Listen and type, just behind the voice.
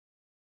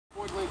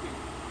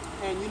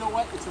And you know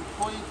what? It's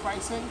employee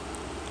pricing.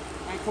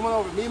 And come on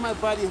over. Me and my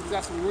buddy have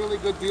got some really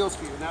good deals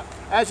for you. Now,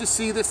 as you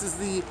see, this is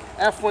the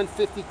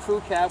F-150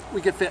 crew cab.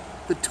 We can fit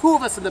the two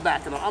of us in the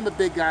back. You know, I'm a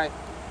big guy.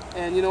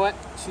 And you know what?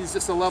 She's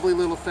just a lovely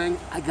little thing.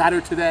 I got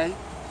her today.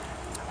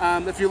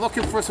 If you're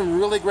looking for some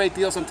really great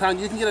deals, I'm telling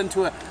you, you can get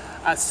into a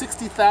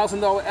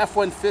 $60,000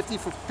 F-150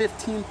 for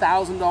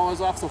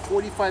 $15,000 off, so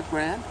 45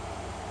 grand.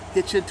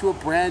 Get you into a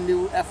brand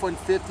new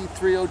F-150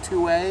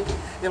 302A.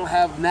 It'll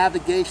have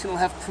navigation, it'll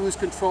have cruise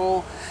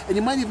control, and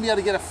you might even be able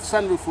to get a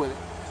sunroof with it.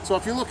 So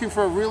if you're looking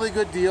for a really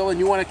good deal and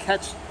you want to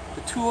catch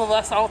the two of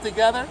us all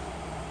together,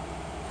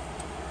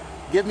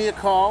 give me a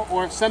call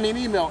or send me an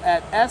email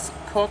at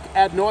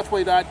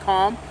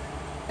scook@northway.com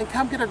and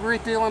come get a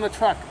great deal on a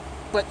truck.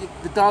 But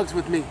the dog's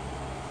with me.